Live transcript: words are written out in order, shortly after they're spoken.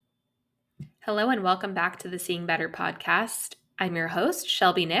Hello and welcome back to the Seeing Better podcast. I'm your host,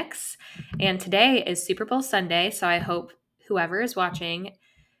 Shelby Nix, and today is Super Bowl Sunday, so I hope whoever is watching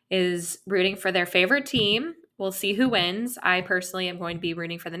is rooting for their favorite team. We'll see who wins. I personally am going to be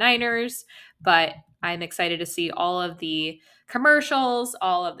rooting for the Niners, but I'm excited to see all of the commercials,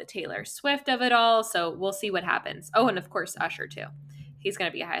 all of the Taylor Swift of it all, so we'll see what happens. Oh, and of course, Usher too. He's going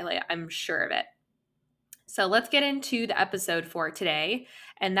to be a highlight, I'm sure of it. So let's get into the episode for today,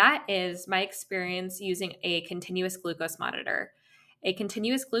 and that is my experience using a continuous glucose monitor. A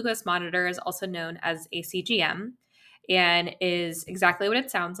continuous glucose monitor is also known as a CGM and is exactly what it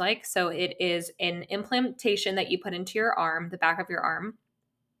sounds like. So it is an implantation that you put into your arm, the back of your arm,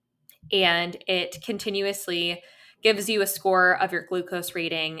 and it continuously gives you a score of your glucose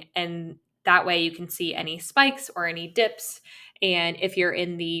rating, and that way you can see any spikes or any dips and if you're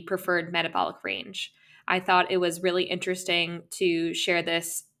in the preferred metabolic range. I thought it was really interesting to share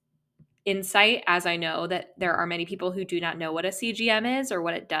this insight, as I know that there are many people who do not know what a CGM is or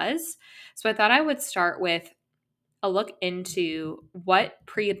what it does. So I thought I would start with a look into what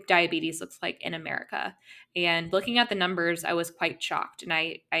pre-diabetes looks like in America. And looking at the numbers, I was quite shocked. And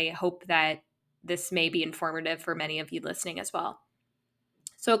I hope that this may be informative for many of you listening as well.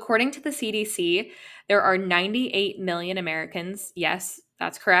 So, according to the CDC, there are 98 million Americans. Yes,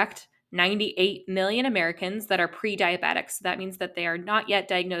 that's correct. 98 million Americans that are pre-diabetic. So that means that they are not yet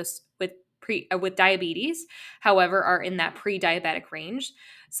diagnosed with diabetes, however, are in that pre-diabetic range.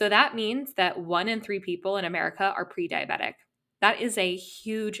 So that means that 1 in 3 people in America are pre-diabetic. That is a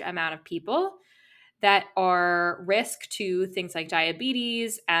huge amount of people that are risk to things like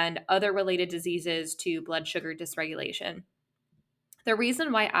diabetes and other related diseases to blood sugar dysregulation. The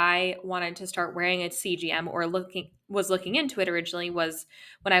reason why I wanted to start wearing a CGM or looking into it originally was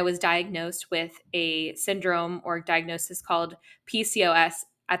when I was diagnosed with a syndrome or diagnosis called PCOS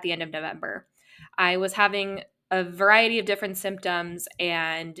at the end of November. I was having a variety of different symptoms,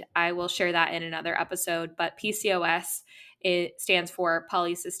 and I will share that in another episode. But PCOS, it stands for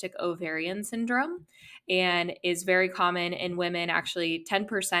polycystic ovarian syndrome, and is very common in women. Actually,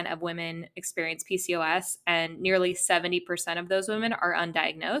 10% of women experience PCOS, and nearly 70% of those women are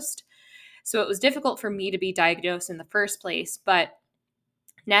undiagnosed. So it was difficult for me to be diagnosed in the first place, but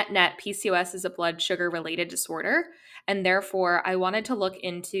net, PCOS is a blood sugar related disorder. And therefore, I wanted to look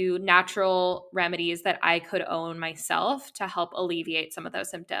into natural remedies that I could own myself to help alleviate some of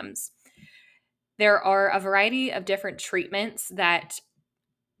those symptoms. There are a variety of different treatments that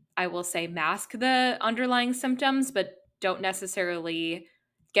I will say mask the underlying symptoms, but don't necessarily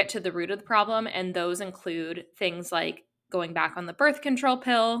get to the root of the problem. And those include things like going back on the birth control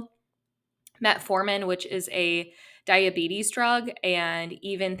pill, metformin, which is a diabetes drug, and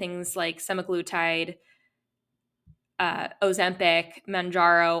even things like semaglutide, Ozempic,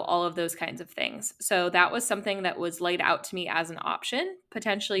 Manjaro, all of those kinds of things. So that was something that was laid out to me as an option,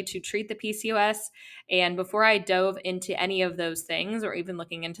 potentially to treat the PCOS. And before I dove into any of those things or even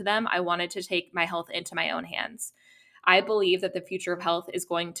looking into them, I wanted to take my health into my own hands. I believe that the future of health is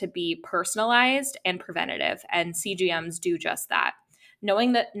going to be personalized and preventative, and CGMs do just that.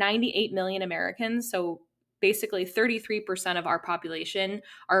 Knowing that 98 million Americans, so basically 33% of our population,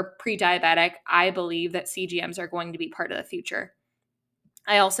 are pre-diabetic, I believe that CGMs are going to be part of the future.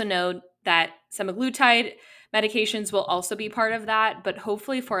 I also know that semaglutide medications will also be part of that, but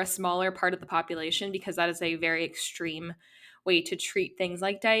hopefully for a smaller part of the population, because that is a very extreme way to treat things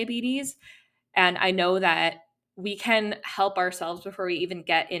like diabetes. And I know that we can help ourselves before we even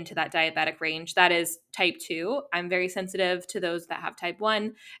get into that diabetic range. That is type 2. I'm very sensitive to those that have type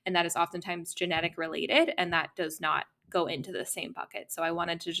 1, and that is oftentimes genetic related, and that does not go into the same bucket. So I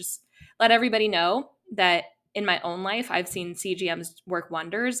wanted to just let everybody know that in my own life, I've seen CGMs work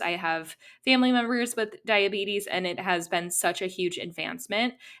wonders. I have family members with diabetes, and it has been such a huge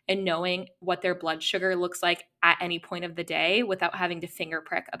advancement in knowing what their blood sugar looks like at any point of the day without having to finger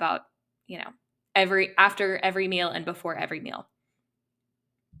prick about, after every meal and before every meal.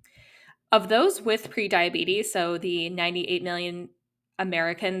 Of those with prediabetes, so the 98 million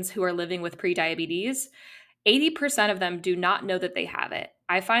Americans who are living with prediabetes, 80% of them do not know that they have it.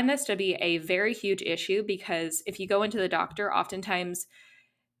 I find this to be a very huge issue because if you go into the doctor, oftentimes,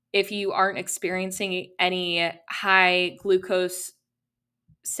 if you aren't experiencing any high glucose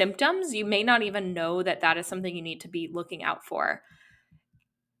symptoms, you may not even know that that is something you need to be looking out for.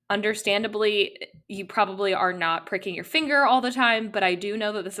 Understandably, you probably are not pricking your finger all the time, but I do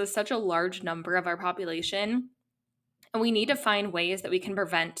know that this is such a large number of our population, and we need to find ways that we can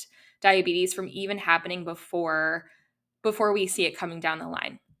prevent diabetes from even happening before we see it coming down the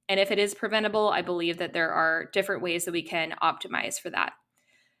line. And if it is preventable, I believe that there are different ways that we can optimize for that.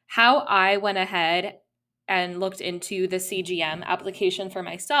 How I went ahead and looked into the CGM application for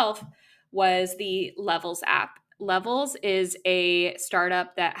myself was the Levels app. Levels is a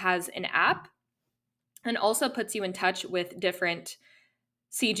startup that has an app and also puts you in touch with different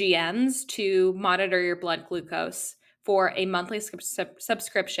CGMs to monitor your blood glucose for a monthly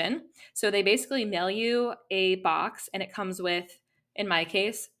subscription. So they basically mail you a box and it comes with, in my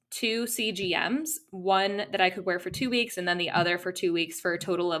case, two CGMs, one that I could wear for 2 weeks and then the other for 2 weeks for a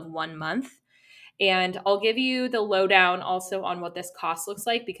total of 1 month. And I'll give you the lowdown also on what this cost looks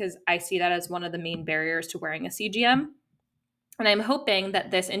like because I see that as one of the main barriers to wearing a CGM. And I'm hoping that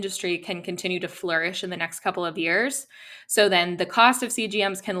this industry can continue to flourish in the next couple of years. So then the cost of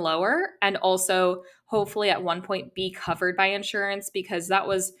CGMs can lower and also hopefully at one point be covered by insurance, because that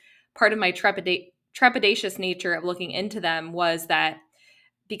was part of my trepidatious nature of looking into them, was that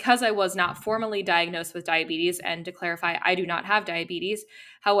because I was not formally diagnosed with diabetes, and to clarify, I do not have diabetes.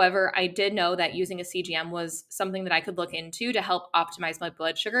 However, I did know that using a CGM was something that I could look into to help optimize my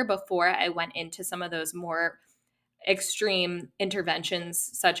blood sugar before I went into some of those more extreme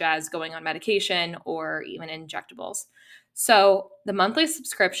interventions, such as going on medication or even injectables. So the monthly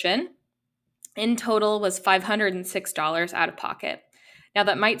subscription in total was $506 out of pocket. Now,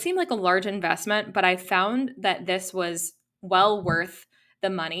 that might seem like a large investment, but I found that this was well worth the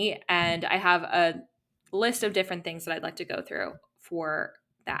money. And I have a list of different things that I'd like to go through for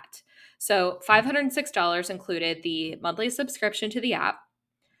that. So, $506 included the monthly subscription to the app,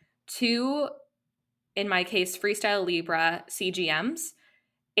 two, in my case, Freestyle Libre CGMs,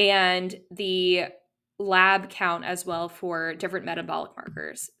 and the lab count as well for different metabolic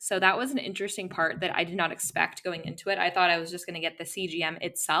markers. So that was an interesting part that I did not expect going into it. I thought I was just going to get the CGM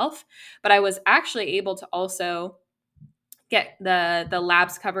itself, but I was actually able to also get the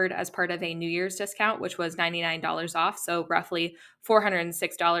labs covered as part of a New Year's discount, which was $99 off. So roughly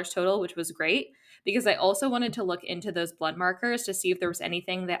 $406 total, which was great because I also wanted to look into those blood markers to see if there was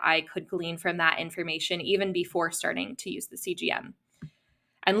anything that I could glean from that information even before starting to use the CGM.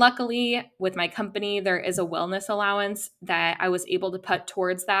 And luckily, with my company, there is a wellness allowance that I was able to put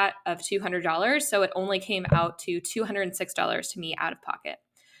towards that of $200. So it only came out to $206 to me out of pocket.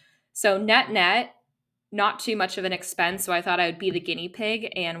 So net, not too much of an expense. So I thought I would be the guinea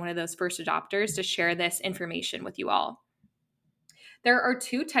pig and one of those first adopters to share this information with you all. There are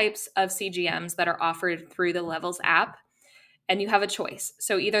two types of CGMs that are offered through the Levels app, and you have a choice.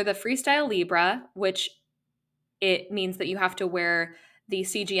 So either the Freestyle Libre, which it means that you have to wear the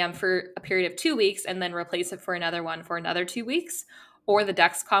CGM for a period of 2 weeks and then replace it for another one for another 2 weeks, or the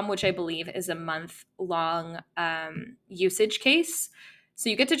Dexcom, which I believe is a month-long usage case. So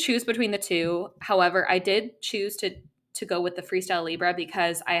you get to choose between the two. However, I did choose to go with the Freestyle Libre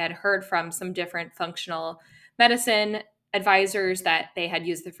because I had heard from some different functional medicine advisors that they had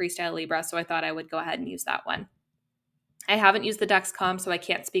used the Freestyle Libre, so I thought I would go ahead and use that one. I haven't used the Dexcom, so I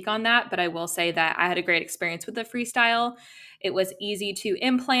can't speak on that, but I will say that I had a great experience with the Freestyle. It was easy to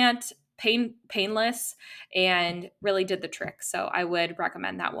implant, painless, and really did the trick. So I would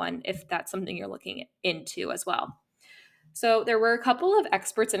recommend that one if that's something you're looking into as well. So there were a couple of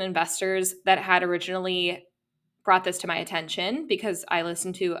experts and investors that had originally brought this to my attention because I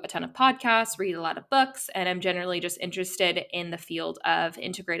listen to a ton of podcasts, read a lot of books, and I'm generally just interested in the field of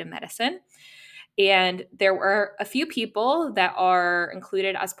integrative medicine. And there were a few people that are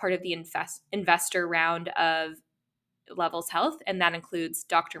included as part of the investor round of Levels Health, and that includes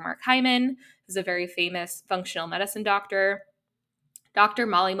Dr. Mark Hyman, who's a very famous functional medicine doctor, Dr.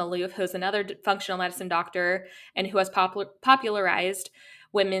 Molly Maloof, who's another functional medicine doctor and who has popularized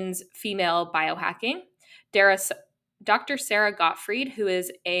women's female biohacking, Dr. Sarah Gottfried, who is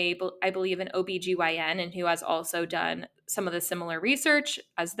I believe, an OBGYN and who has also done some of the similar research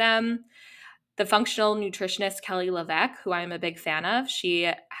as them, the functional nutritionist Kelly LeVeque, who I'm a big fan of.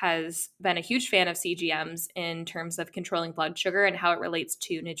 She has been a huge fan of CGMs in terms of controlling blood sugar and how it relates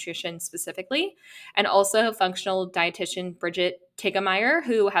to nutrition specifically. And also functional dietitian Bridget Tegemeyer,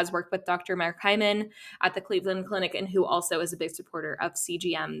 who has worked with Dr. Mark Hyman at the Cleveland Clinic and who also is a big supporter of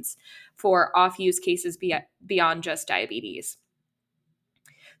CGMs for off-use cases beyond just diabetes.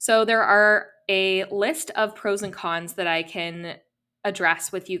 So there are a list of pros and cons that I can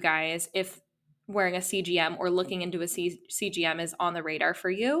address with you guys if wearing a CGM or looking into a CGM is on the radar for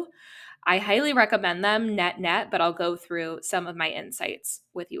you. I highly recommend them net, but I'll go through some of my insights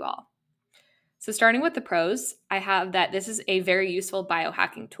with you all. So starting with the pros, I have that this is a very useful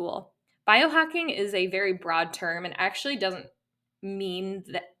biohacking tool. Biohacking is a very broad term and actually doesn't mean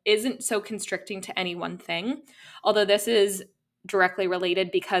that isn't so constricting to any one thing, although this is directly related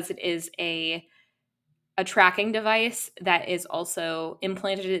because it is a a tracking device that is also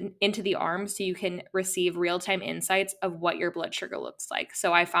implanted into the arm so you can receive real-time insights of what your blood sugar looks like.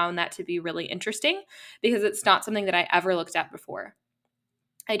 So I found that to be really interesting because it's not something that I ever looked at before.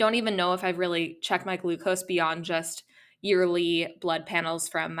 I don't even know if I've really checked my glucose beyond just yearly blood panels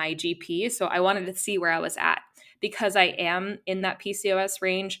from my GP. So I wanted to see where I was at. Because I am in that PCOS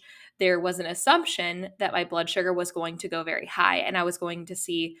range, there was an assumption that my blood sugar was going to go very high and I was going to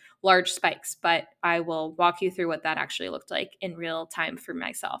see large spikes, but I will walk you through what that actually looked like in real time for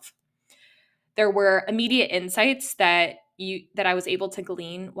myself. There were immediate insights that I was able to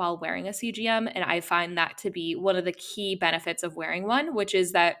glean while wearing a CGM, and I find that to be one of the key benefits of wearing one, which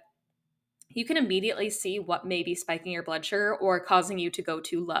is that you can immediately see what may be spiking your blood sugar or causing you to go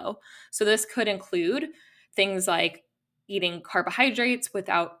too low. So this could include things like eating carbohydrates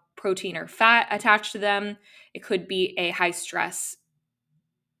without protein or fat attached to them. It could be a high stress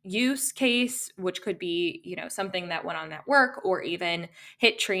use case, which could be, something that went on at work, or even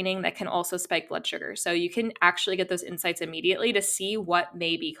HIIT training that can also spike blood sugar. So you can actually get those insights immediately to see what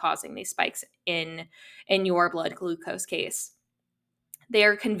may be causing these spikes in your blood glucose case. They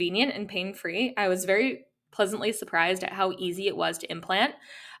are convenient and pain-free. I was very pleasantly surprised at how easy it was to implant.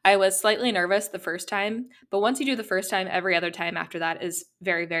 I was slightly nervous the first time, but once you do the first time, every other time after that is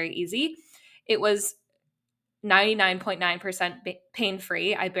very, very easy. It was 99.9%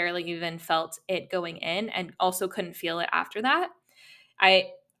 pain-free. I barely even felt it going in and also couldn't feel it after that.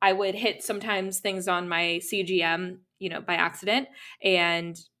 I would hit sometimes things on my CGM, by accident,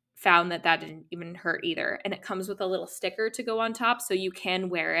 and found that didn't even hurt either. And it comes with a little sticker to go on top so you can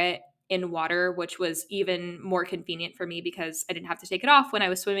wear it in water, which was even more convenient for me because I didn't have to take it off when I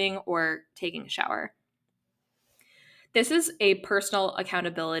was swimming or taking a shower. This is a personal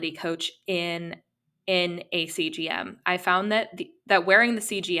accountability coach in a CGM. I found that that wearing the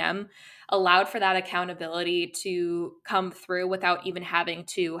CGM allowed for that accountability to come through without even having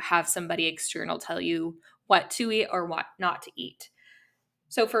to have somebody external tell you what to eat or what not to eat.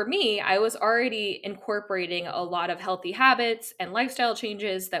 So for me, I was already incorporating a lot of healthy habits and lifestyle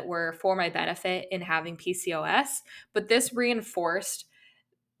changes that were for my benefit in having PCOS, but this reinforced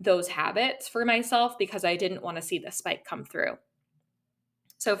those habits for myself because I didn't want to see the spike come through.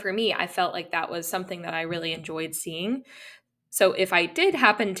 So for me, I felt like that was something that I really enjoyed seeing. So if I did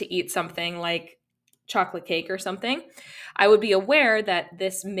happen to eat something like chocolate cake or something, I would be aware that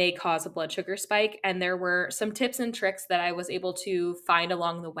this may cause a blood sugar spike. And there were some tips and tricks that I was able to find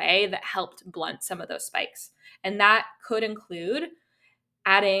along the way that helped blunt some of those spikes. And that could include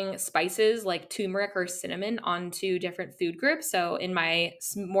adding spices like turmeric or cinnamon onto different food groups. So in my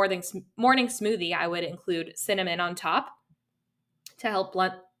morning smoothie, I would include cinnamon on top to help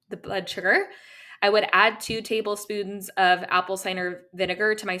blunt the blood sugar. I would add 2 tablespoons of apple cider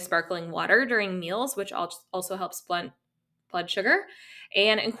vinegar to my sparkling water during meals, which also helps blunt blood sugar,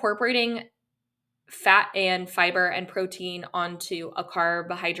 and incorporating fat and fiber and protein onto a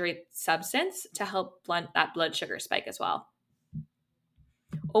carbohydrate substance to help blunt that blood sugar spike as well.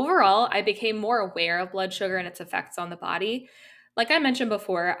 Overall, I became more aware of blood sugar and its effects on the body. Like I mentioned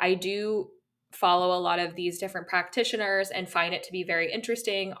before, I do follow a lot of these different practitioners and find it to be very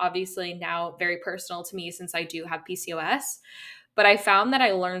interesting. Obviously, now very personal to me since I do have PCOS. But I found that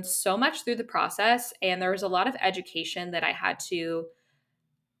I learned so much through the process, and there was a lot of education that I had to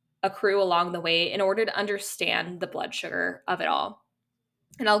accrue along the way in order to understand the blood sugar of it all.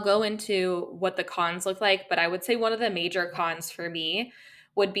 And I'll go into what the cons look like, but I would say one of the major cons for me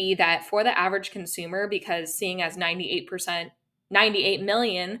would be that for the average consumer, because seeing as 98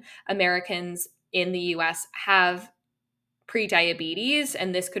 million Americans in the US have prediabetes,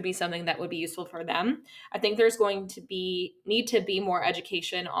 and this could be something that would be useful for them. I think there's going to need to be more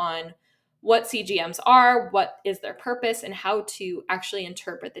education on what CGMs are, what is their purpose, and how to actually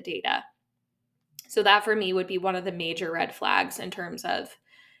interpret the data. So that for me would be one of the major red flags in terms of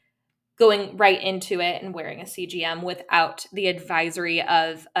going right into it and wearing a CGM without the advisory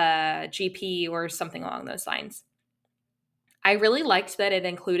of a GP or something along those lines. I really liked that it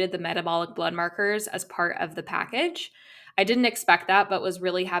included the metabolic blood markers as part of the package. I didn't expect that, but was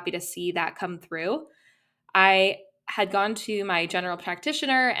really happy to see that come through. I had gone to my general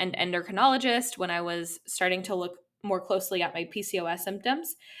practitioner and endocrinologist when I was starting to look more closely at my PCOS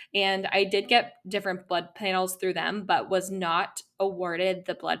symptoms, and I did get different blood panels through them, but was not awarded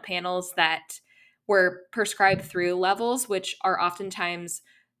the blood panels that were prescribed through levels, which are oftentimes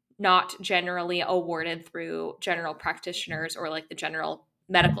not generally awarded through general practitioners or like the general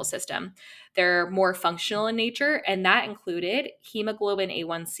medical system. They're more functional in nature, and that included hemoglobin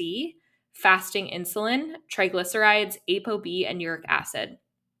A1C, fasting insulin, triglycerides, ApoB, and uric acid.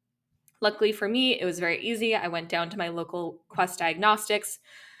 Luckily for me, it was very easy. I went down to my local Quest Diagnostics,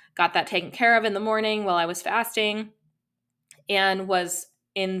 got that taken care of in the morning while I was fasting, and was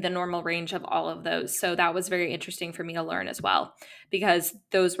in the normal range of all of those. So that was very interesting for me to learn as well, because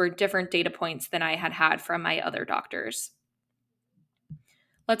those were different data points than I had had from my other doctors.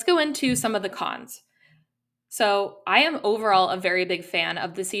 Let's go into some of the cons. So I am overall a very big fan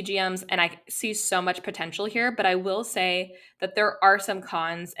of the CGMs, and I see so much potential here, but I will say that there are some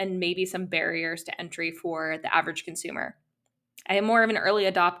cons and maybe some barriers to entry for the average consumer. I am more of an early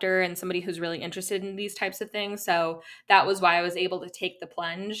adopter and somebody who's really interested in these types of things. So that was why I was able to take the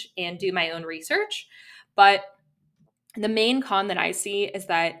plunge and do my own research. But the main con that I see is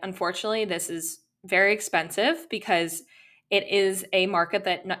that unfortunately, this is very expensive because it is a market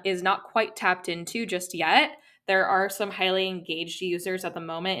that is not quite tapped into just yet. There are some highly engaged users at the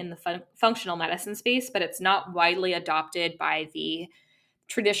moment in the functional medicine space, but it's not widely adopted by the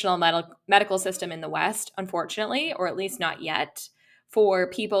traditional medical system in the West, unfortunately, or at least not yet, for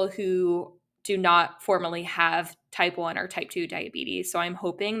people who do not formally have type 1 or type 2 diabetes. So I'm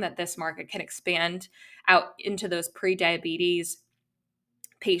hoping that this market can expand out into those pre-diabetes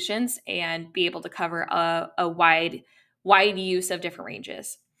patients and be able to cover a wide use of different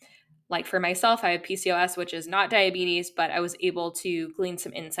ranges. Like for myself, I have PCOS, which is not diabetes, but I was able to glean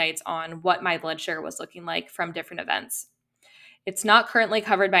some insights on what my blood sugar was looking like from different events. It's not currently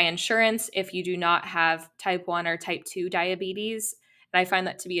covered by insurance if you do not have type 1 or type 2 diabetes. And I find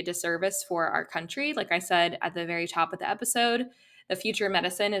that to be a disservice for our country. Like I said at the very top of the episode, the future of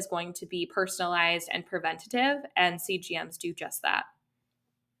medicine is going to be personalized and preventative, and CGMs do just that.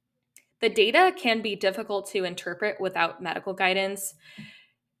 The data can be difficult to interpret without medical guidance.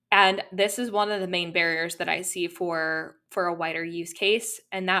 And this is one of the main barriers that I see for a wider use case.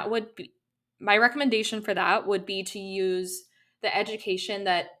 And that would be my recommendation for that would be to use the education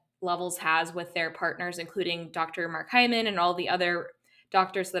that Levels has with their partners, including Dr. Mark Hyman and all the other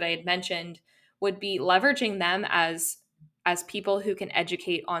doctors that I had mentioned, would be leveraging them as people who can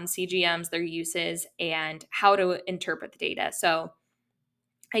educate on CGMs, their uses, and how to interpret the data. So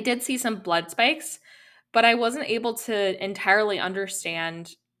I did see some blood spikes, but I wasn't able to entirely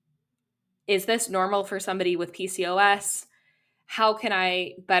understand, is this normal for somebody with PCOS? How can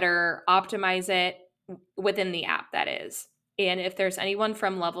I better optimize it within the app, that is? And if there's anyone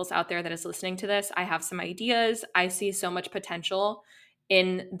from Levels out there that is listening to this, I have some ideas. I see so much potential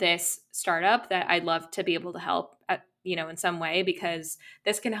in this startup that I'd love to be able to help in some way, because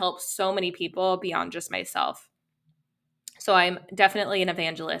this can help so many people beyond just myself. So I'm definitely an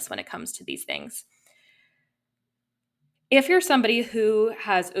evangelist when it comes to these things. If you're somebody who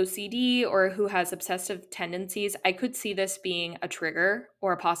has OCD or who has obsessive tendencies, I could see this being a trigger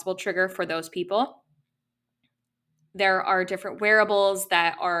or a possible trigger for those people. There are different wearables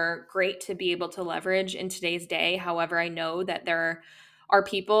that are great to be able to leverage in today's day. However, I know that there are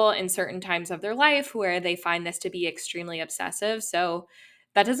people in certain times of their life where they find this to be extremely obsessive. So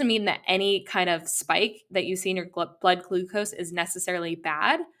that doesn't mean that any kind of spike that you see in your blood glucose is necessarily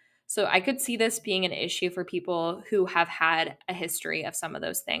bad. So I could see this being an issue for people who have had a history of some of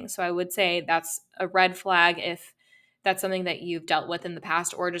those things. So I would say that's a red flag if that's something that you've dealt with in the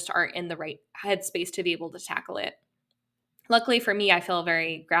past or just aren't in the right headspace to be able to tackle it. Luckily for me, I feel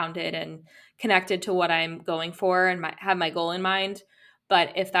very grounded and connected to what I'm going for and have my goal in mind.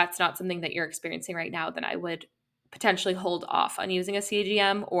 But if that's not something that you're experiencing right now, then I would potentially hold off on using a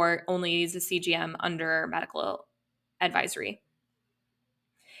CGM or only use a CGM under medical advisory.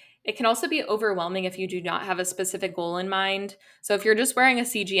 It can also be overwhelming if you do not have a specific goal in mind. So if you're just wearing a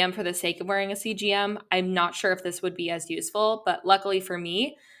CGM for the sake of wearing a CGM, I'm not sure if this would be as useful. But luckily for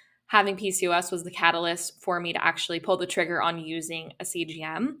me, having PCOS was the catalyst for me to actually pull the trigger on using a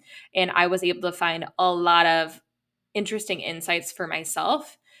CGM. And I was able to find a lot of interesting insights for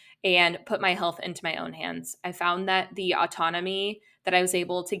myself and put my health into my own hands. I found that the autonomy that I was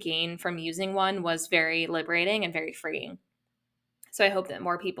able to gain from using one was very liberating and very freeing. So I hope that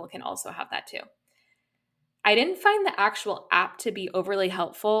more people can also have that too. I didn't find the actual app to be overly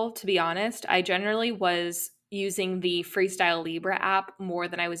helpful, to be honest. I generally was using the Freestyle Libre app more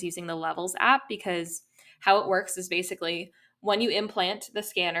than I was using the Levels app, because how it works is basically when you implant the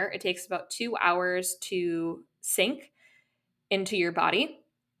scanner, it takes about 2 hours to sync into your body.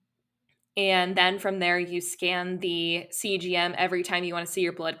 And then from there, you scan the CGM every time you want to see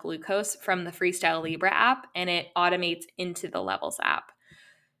your blood glucose from the Freestyle Libre app, and it automates into the Levels app.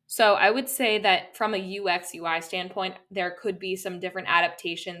 So I would say that from a UX UI standpoint, there could be some different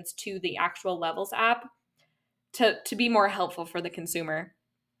adaptations to the actual Levels app to be more helpful for the consumer.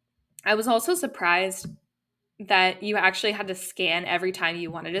 I was also surprised that you actually had to scan every time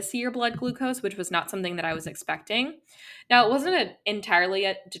you wanted to see your blood glucose, which was not something that I was expecting. Now, it wasn't entirely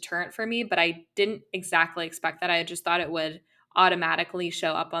a deterrent for me, but I didn't exactly expect that. I just thought it would automatically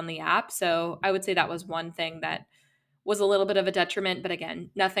show up on the app. So I would say that was one thing that was a little bit of a detriment, but again,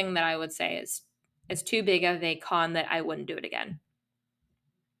 nothing that I would say is too big of a con that I wouldn't do it again.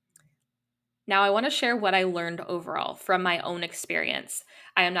 Now, I want to share what I learned overall from my own experience.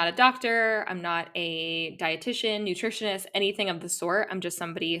 I am not a doctor, I'm not a dietitian, nutritionist, anything of the sort. I'm just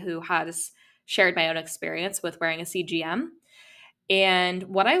somebody who has shared my own experience with wearing a CGM. And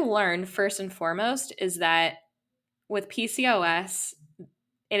what I learned first and foremost is that with PCOS,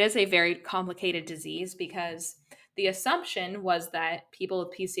 it is a very complicated disease because the assumption was that people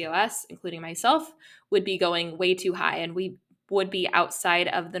with PCOS, including myself, would be going way too high and we would be outside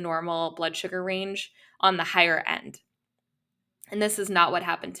of the normal blood sugar range on the higher end. And this is not what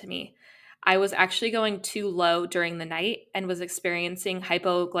happened to me. I was actually going too low during the night and was experiencing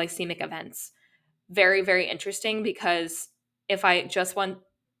hypoglycemic events. Very, very interesting because if I just went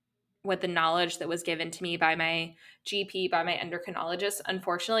with the knowledge that was given to me by my GP, by my endocrinologist,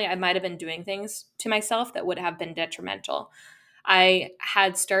 unfortunately, I might have been doing things to myself that would have been detrimental. I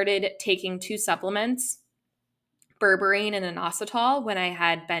had started taking 2 supplements, berberine and inositol, when I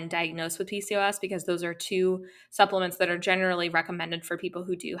had been diagnosed with PCOS, because those are 2 supplements that are generally recommended for people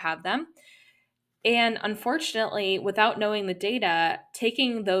who do have them. And unfortunately, without knowing the data,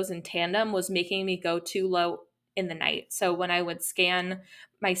 taking those in tandem was making me go too low in the night. So when I would scan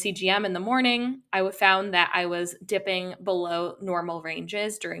my CGM in the morning, I found that I was dipping below normal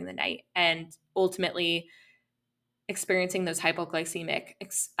ranges during the night and ultimately experiencing those hypoglycemic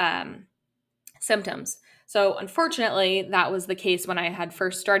symptoms. So unfortunately, that was the case when I had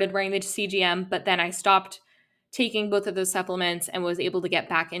first started wearing the CGM, but then I stopped taking both of those supplements and was able to get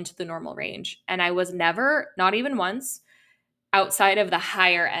back into the normal range. And I was never, not even once, outside of the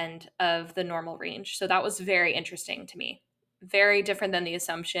higher end of the normal range. So that was very interesting to me. Very different than the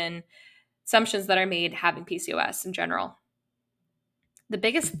assumptions that are made having PCOS in general. The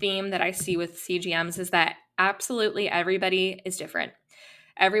biggest theme that I see with CGMs is that absolutely everybody is different.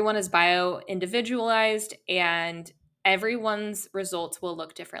 Everyone is bio individualized and everyone's results will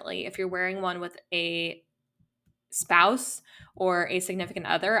look differently. If you're wearing one with a spouse or a significant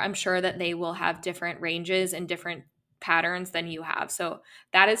other, I'm sure that they will have different ranges and different patterns than you have. So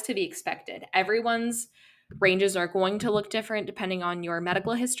that is to be expected. Everyone's ranges are going to look different depending on your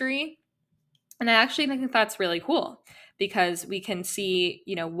medical history. And I actually think that's really cool because we can see,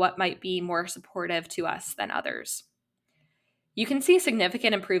 what might be more supportive to us than others. You can see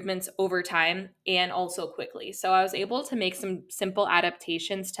significant improvements over time and also quickly. So I was able to make some simple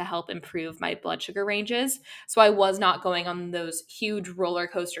adaptations to help improve my blood sugar ranges. So I was not going on those huge roller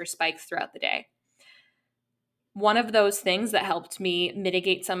coaster spikes throughout the day. One of those things that helped me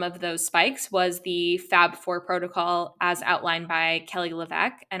mitigate some of those spikes was the Fab4 protocol as outlined by Kelly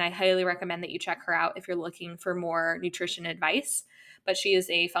LeVeque. And I highly recommend that you check her out if you're looking for more nutrition advice. But she is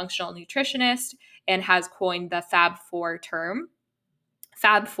a functional nutritionist and has coined the Fab4 term.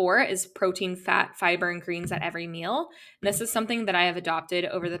 Fab4 is protein, fat, fiber, and greens at every meal. And this is something that I have adopted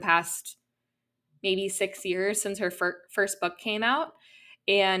over the past maybe 6 years since her first book came out.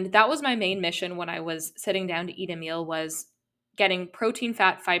 And that was my main mission when I was sitting down to eat a meal, was getting protein,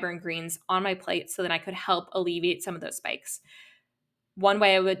 fat, fiber, and greens on my plate so that I could help alleviate some of those spikes. One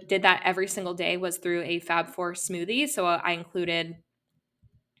way I did that every single day was through a Fab4 smoothie. So I included,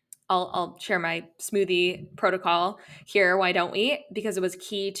 I'll share my smoothie protocol here. Why don't we? Because it was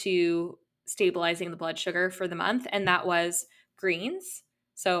key to stabilizing the blood sugar for the month. And that was greens.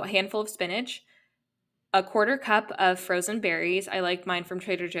 So a handful of spinach, a quarter cup of frozen berries. I like mine from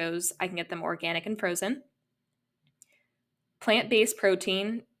Trader Joe's. I can get them organic and frozen. Plant-based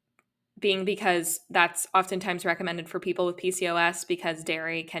protein, being because that's oftentimes recommended for people with PCOS because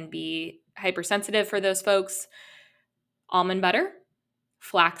dairy can be hypersensitive for those folks. Almond butter,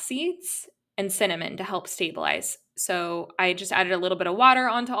 flax seeds, and cinnamon to help stabilize. So I just added a little bit of water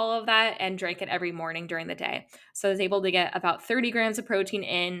onto all of that and drank it every morning during the day. So I was able to get about 30 grams of protein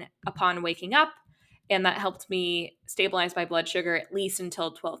in upon waking up. And that helped me stabilize my blood sugar at least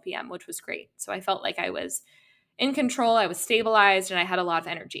until 12 p.m., which was great. So I felt like I was in control, I was stabilized, and I had a lot of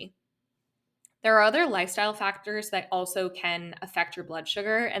energy. There are other lifestyle factors that also can affect your blood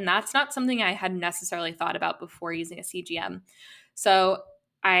sugar, and that's not something I had necessarily thought about before using a CGM. So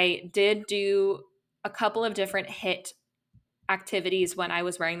I did do a couple of different HIIT activities when I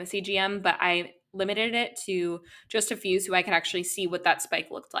was wearing the CGM, but I limited it to just a few so I could actually see what that spike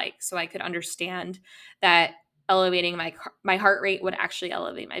looked like. So I could understand that elevating my heart rate would actually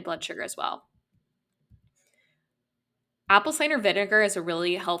elevate my blood sugar as well. Apple cider vinegar is a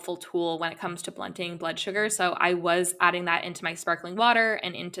really helpful tool when it comes to blunting blood sugar. So I was adding that into my sparkling water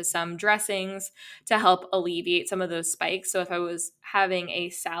and into some dressings to help alleviate some of those spikes. So if I was having a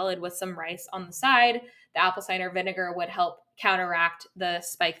salad with some rice on the side, the apple cider vinegar would help counteract the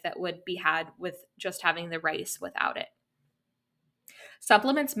spike that would be had with just having the rice without it.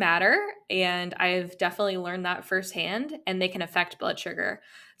 Supplements matter, and I've definitely learned that firsthand, and they can affect blood sugar.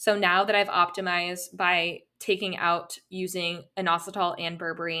 So now that I've optimized by taking out using inositol and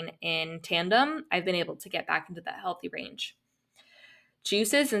berberine in tandem, I've been able to get back into that healthy range.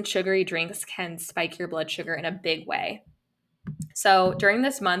 Juices and sugary drinks can spike your blood sugar in a big way. So during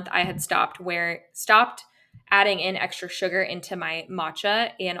this month, I had stopped adding in extra sugar into my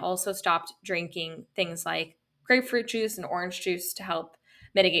matcha and also stopped drinking things like grapefruit juice and orange juice to help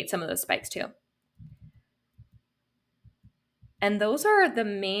mitigate some of those spikes too. And those are the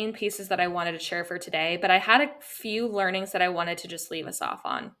main pieces that I wanted to share for today, but I had a few learnings that I wanted to just leave us off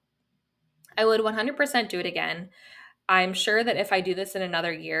on. I would 100% do it again. I'm sure that if I do this in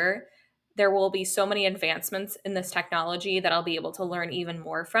another year, there will be so many advancements in this technology that I'll be able to learn even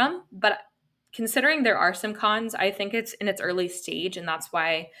more from. But considering there are some cons, I think it's in its early stage, and that's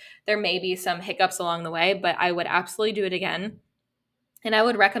why there may be some hiccups along the way, but I would absolutely do it again. And I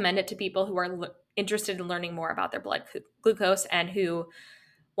would recommend it to people who are interested in learning more about their blood glucose and who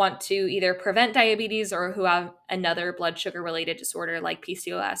want to either prevent diabetes or who have another blood sugar related disorder like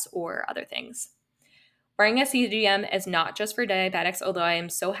PCOS or other things. Wearing a CGM is not just for diabetics, although I am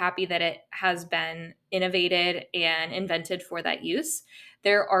so happy that it has been innovated and invented for that use.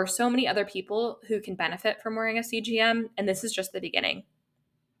 There are so many other people who can benefit from wearing a CGM, and this is just the beginning.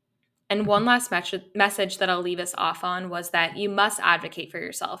 And one last message that I'll leave us off on was that you must advocate for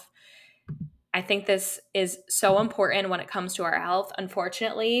yourself. I think this is so important when it comes to our health.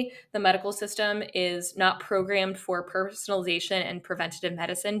 Unfortunately, the medical system is not programmed for personalization and preventative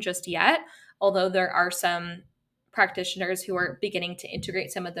medicine just yet, although there are some practitioners who are beginning to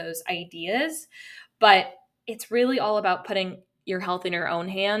integrate some of those ideas. But it's really all about putting your health in your own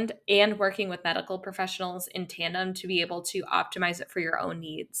hand and working with medical professionals in tandem to be able to optimize it for your own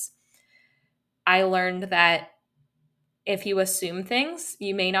needs. I learned that if you assume things,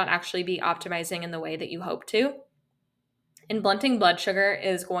 you may not actually be optimizing in the way that you hope to. And blunting blood sugar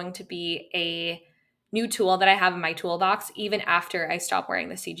is going to be a new tool that I have in my toolbox even after I stop wearing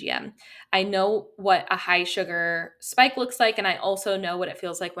the CGM. I know what a high sugar spike looks like, and I also know what it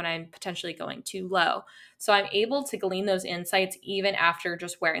feels like when I'm potentially going too low. So I'm able to glean those insights even after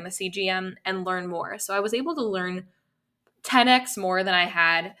just wearing the CGM and learn more. So I was able to learn 10x more than I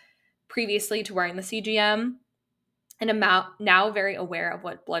had previously to wearing the CGM. And I'm now very aware of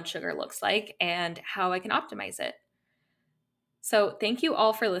what blood sugar looks like and how I can optimize it. So thank you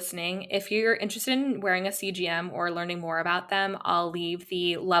all for listening. If you're interested in wearing a CGM or learning more about them, I'll leave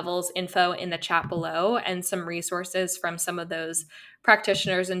the levels info in the chat below and some resources from some of those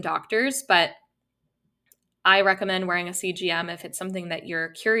practitioners and doctors. But I recommend wearing a CGM if it's something that you're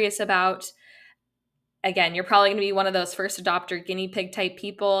curious about. Again, you're probably going to be one of those first adopter guinea pig type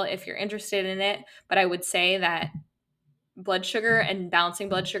people if you're interested in it. But I would say that blood sugar and balancing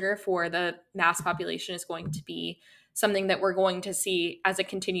blood sugar for the mass population is going to be something that we're going to see as a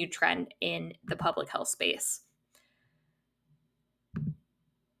continued trend in the public health space.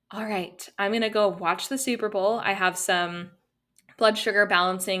 All right, I'm going to go watch the Super Bowl. I have some blood sugar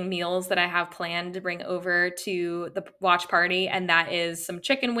balancing meals that I have planned to bring over to the watch party, and that is some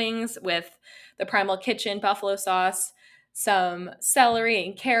chicken wings with the Primal Kitchen buffalo sauce, some celery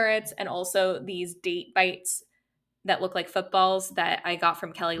and carrots, and also these date bites that look like footballs that I got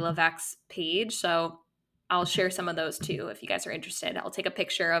from Kelly LeVeque's page. So I'll share some of those too if you guys are interested. I'll take a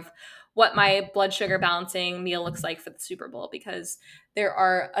picture of what my blood sugar balancing meal looks like for the Super Bowl because there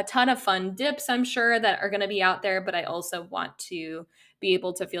are a ton of fun dips, I'm sure, that are going to be out there, but I also want to be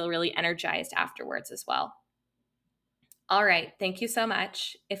able to feel really energized afterwards as well. All right. Thank you so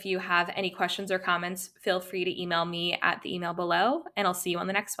much. If you have any questions or comments, feel free to email me at the email below, and I'll see you on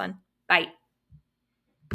the next one. Bye.